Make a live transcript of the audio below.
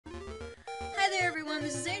there everyone,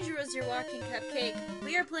 this is Angel Rose, your walking cupcake.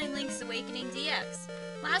 We are playing Link's Awakening DX.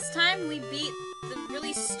 Last time we beat the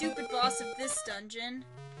really stupid boss of this dungeon.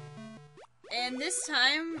 And this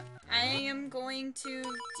time, I am going to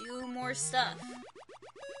do more stuff.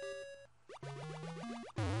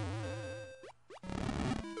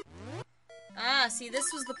 Ah, see, this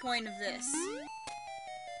was the point of this.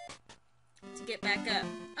 To get back up.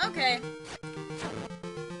 Okay.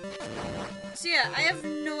 So yeah, I have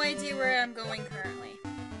no idea where I'm going currently.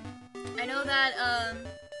 I know that,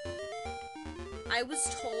 I was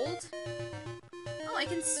told... Oh, I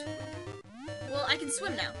can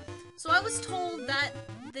swim now. So I was told that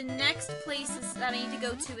the next places that I need to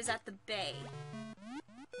go to is at the bay.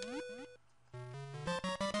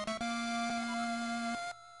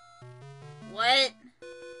 What?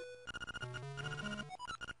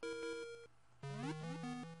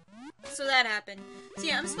 So that happened. So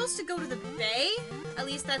yeah, I'm supposed to go to the bay. At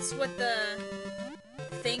least that's what the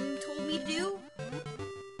thing told me to do.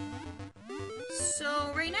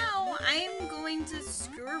 So right now, I'm going to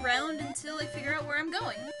screw around until I figure out where I'm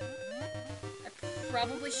going. I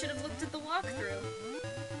probably should have looked at the walkthrough.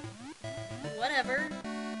 Whatever.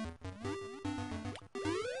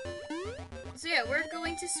 So yeah, we're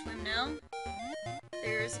going to swim now.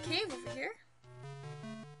 There's a cave over here.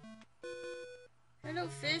 Hello,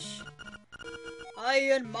 fish. I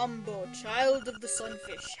am Mambo, child of the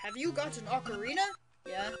sunfish. Have you got an ocarina?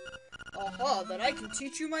 Yeah. Aha, then I can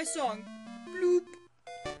teach you my song. Bloop.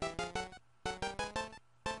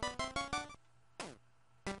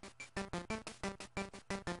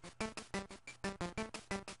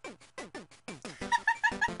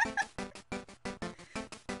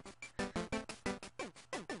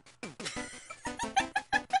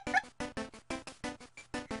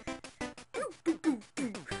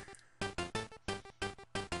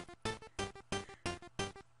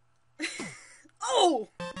 Oh!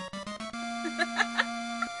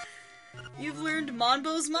 You've learned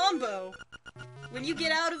Mambo's Mambo. When you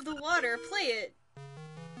get out of the water, play it.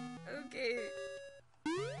 Okay.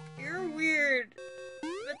 You're weird,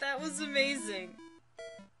 but that was amazing.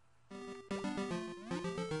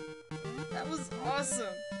 That was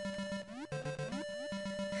awesome.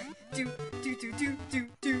 Do do do do do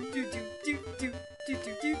do do do do do do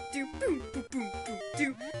do do do boom boom boom boom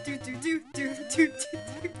do do do do do do do.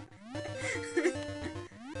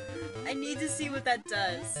 I need to see what that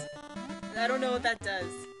does. I don't know what that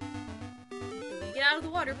does. When you get out of the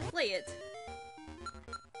water, play it.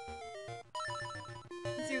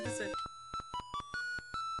 Let's see what this is.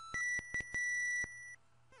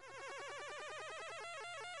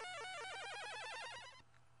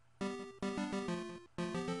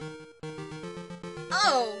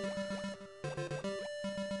 Oh!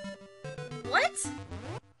 What?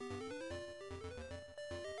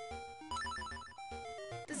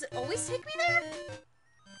 Does it always take me there?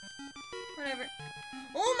 Whatever.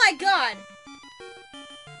 Oh my god!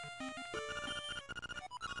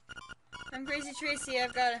 I'm Crazy Tracy,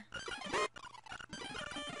 I've gotta...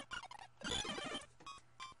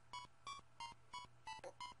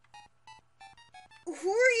 Who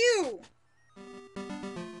are you?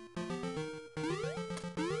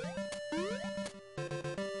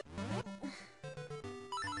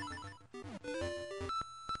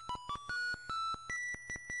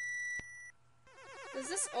 Does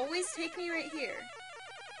this always take me right here?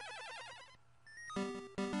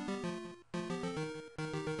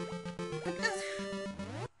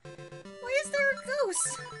 Why is there a ghost?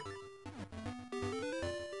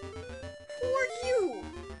 Who are you?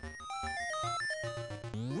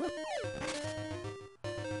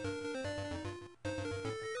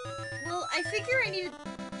 Well, I figure I need to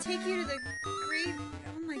take you to the grave.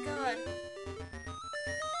 Oh my god.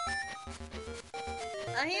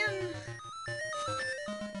 I am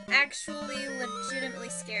actually legitimately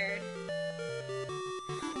scared.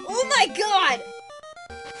 Oh my god!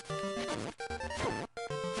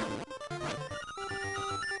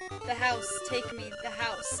 The house, take me, the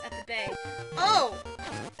house at the bay. Oh!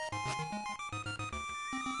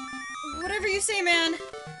 Whatever you say, man.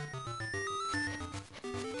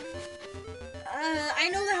 I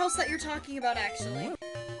know the house that you're talking about, actually.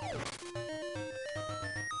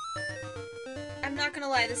 I'm not gonna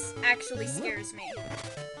lie, this actually scares me.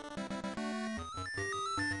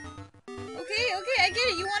 Okay, I get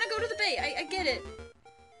it. You want to go to the bay. I get it.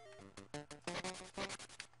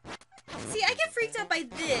 See, I get freaked out by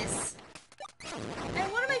this.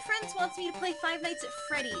 And one of my friends wants me to play Five Nights at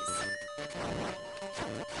Freddy's.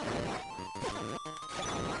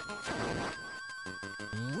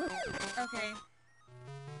 Okay.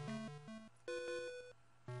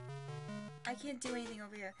 I can't do anything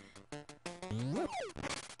over here.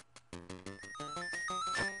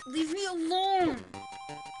 Leave me alone!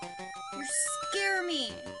 You scare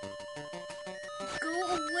me! Go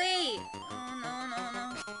away! Oh, no, no, no.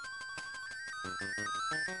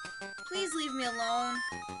 Please leave me alone.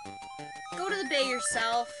 Go to the bay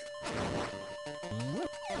yourself.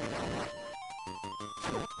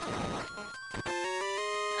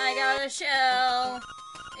 I got a shell.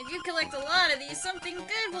 If you collect a lot of these, something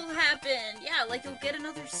good will happen. Yeah, like you'll get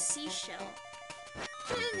another seashell.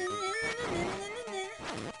 Go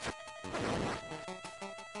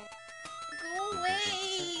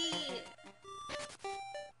away!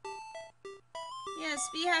 Yes,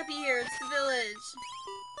 be happy here. It's the village.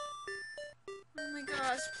 Oh my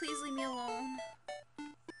gosh, please leave me alone.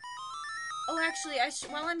 Oh, actually,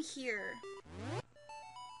 while I'm here...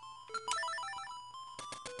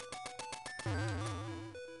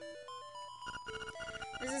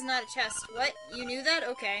 This is not a chest. What? You knew that?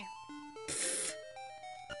 Okay.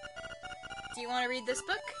 Do you want to read this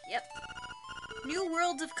book? Yep. New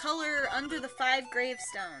World of Color Under the 5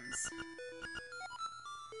 Gravestones.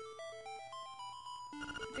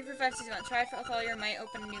 3 for 5 season 1. Try with all your might,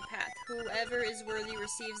 open a new path. Whoever is worthy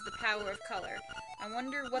receives the power of color. I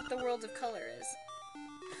wonder what the world of color is.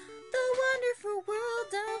 The wonderful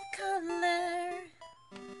world of color.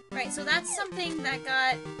 Right, so that's something that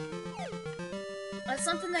got... Oh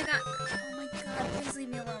my god, please leave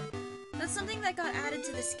me alone. That's something that got added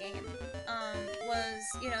to this game. Was,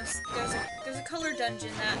 you know, there's a color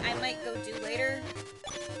dungeon that I might go do later.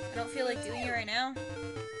 I don't feel like doing it right now.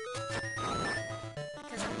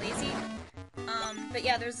 Because I'm lazy. But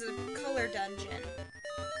yeah, there's a color dungeon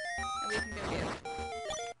that we can go do.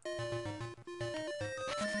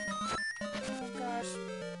 Oh gosh.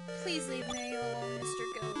 Please leave me alone, Mr.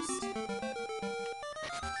 Ghost.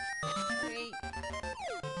 Wait.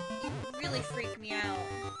 You really freak me out.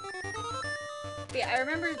 But yeah, I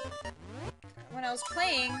remember when I was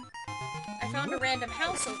playing, I found a random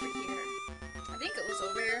house over here. I think it was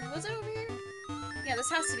over here. Was it over here? Yeah, this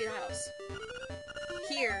has to be the house.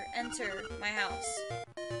 Here, enter my house.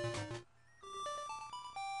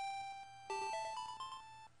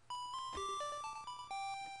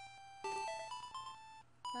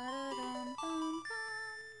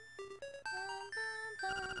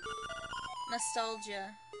 Nostalgia.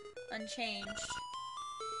 Unchanged.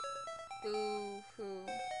 Boo-hoo.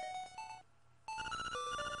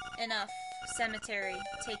 Enough. Cemetery.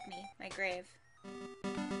 Take me. My grave.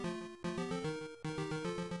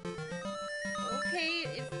 Okay,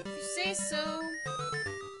 if you say so.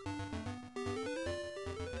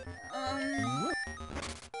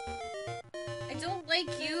 I don't like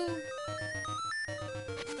you.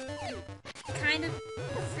 You kind of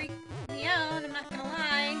freak me out, I'm not gonna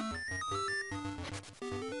lie.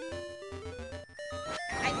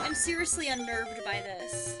 I'm seriously unnerved by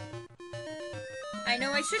this. I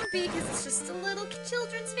know I shouldn't be because it's just a little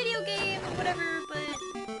children's video game or whatever, but...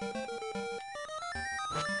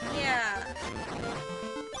 yeah.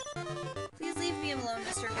 Please leave me alone,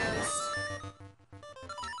 Mr. Ghost.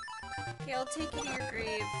 Okay, I'll take you to your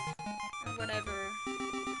grave. Or whatever.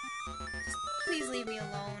 Just please leave me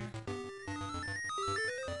alone.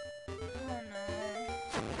 Oh no.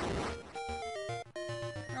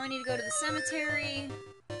 Now I need to go to the cemetery.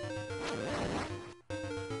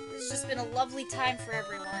 This has just been a lovely time for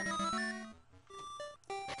everyone.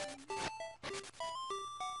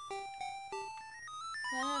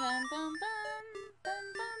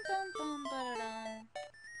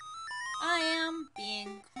 I am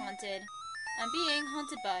being haunted. I'm being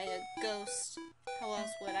haunted by a ghost. How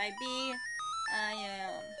else would I be? I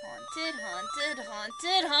am haunted, haunted,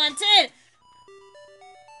 haunted, haunted!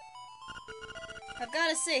 I've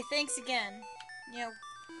gotta say, thanks again. You know,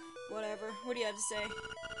 whatever. What do you have to say?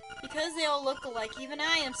 Because they all look alike, even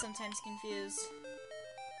I am sometimes confused.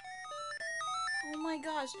 Oh my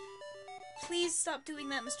gosh. Please stop doing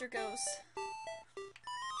that, Mr. Ghost.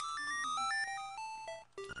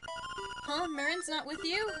 Huh? Marin's not with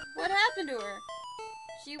you? What happened to her?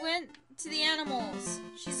 She went to the animals.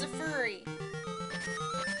 She's a furry.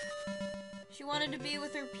 She wanted to be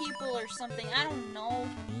with her people or something. I don't know.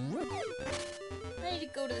 I need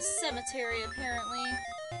to go to the cemetery, apparently.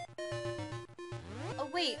 Oh,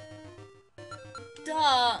 wait.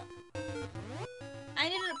 Duh. I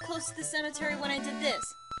ended up close to the cemetery when I did this.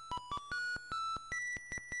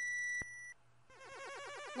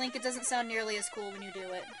 Link, it doesn't sound nearly as cool when you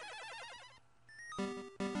do it.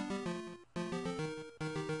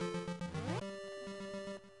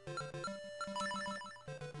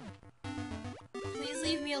 Please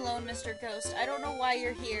leave me alone, Mr. Ghost. I don't know why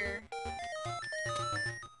you're here.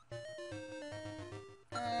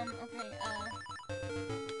 Okay,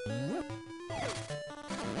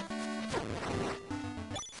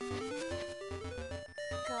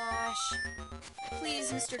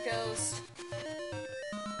 Please, Mr. Ghost.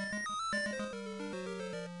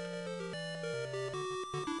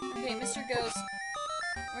 Okay, Mr. Ghost.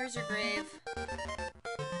 Where's your grave?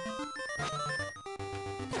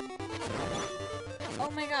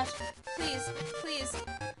 Oh my gosh. Please, please.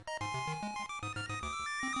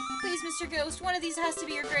 Please, Mr. Ghost, one of these has to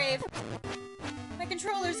be your grave. My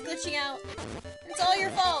controller's glitching out. It's all your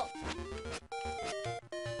fault.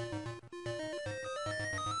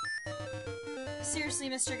 Seriously,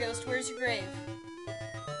 Mr. Ghost, where's your grave?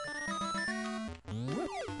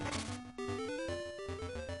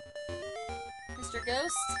 Mr.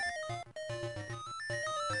 Ghost?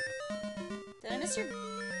 Did I miss your...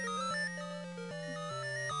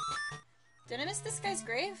 Did I miss this guy's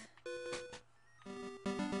grave?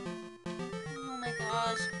 Oh my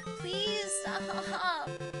gosh. Please stop!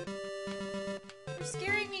 You're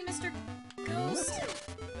scaring me, Mr. Ghost!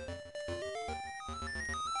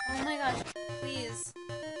 Oh my gosh. Please.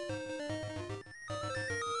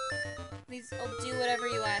 Please, I'll do whatever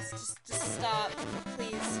you ask. Just stop.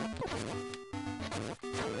 Please.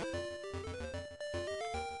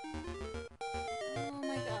 Oh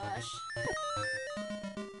my gosh.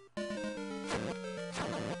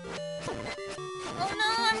 Oh no,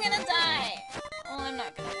 I'm gonna die! Oh, I'm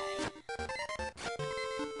not gonna die.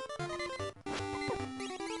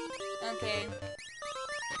 Okay.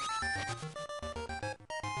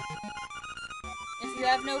 If you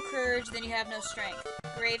have no courage, then you have no strength.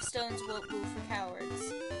 Gravestones won't move for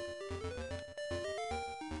cowards.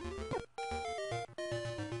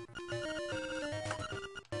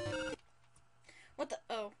 What the?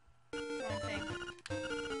 Oh. Wrong thing.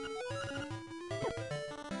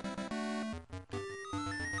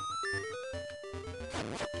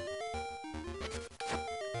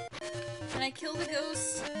 Can I kill the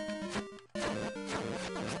ghost?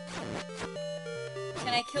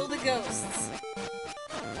 Can I kill the ghosts?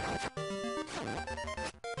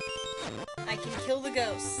 I can kill the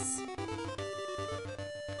ghosts.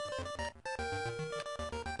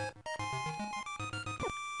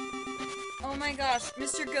 Oh my gosh,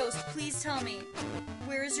 Mr. Ghost, please tell me.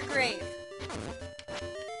 Where is your grave?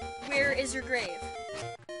 Where is your grave?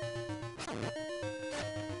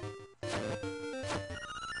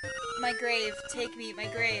 My grave. Take me, my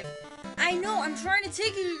grave. I know, I'm trying to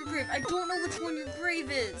take you to your grave. I don't know which one your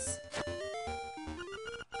grave is.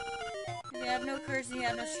 You have no courage and you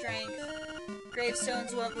have no strength.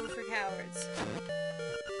 Gravestones won't move for cowards.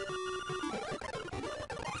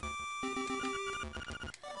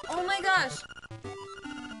 Oh my gosh!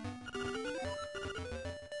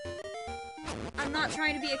 I'm not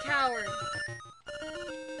trying to be a coward.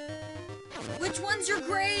 Which one's your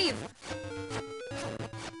grave?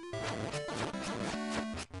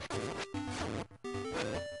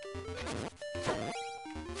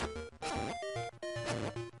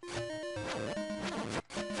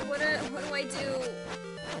 What do I do?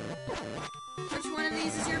 Which one of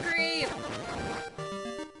these is your grave?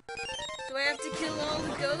 Do I have to kill all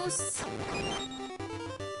the ghosts?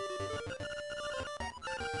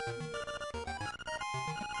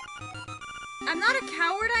 I'm not a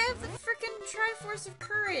coward, I have the frickin' Triforce of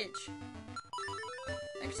Courage.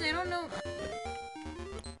 Actually, I don't know.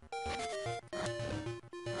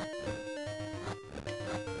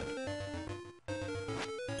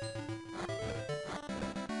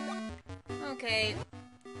 Okay.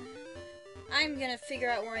 I'm gonna figure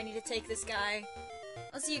out where I need to take this guy.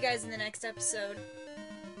 I'll see you guys in the next episode.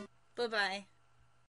 Bye-bye.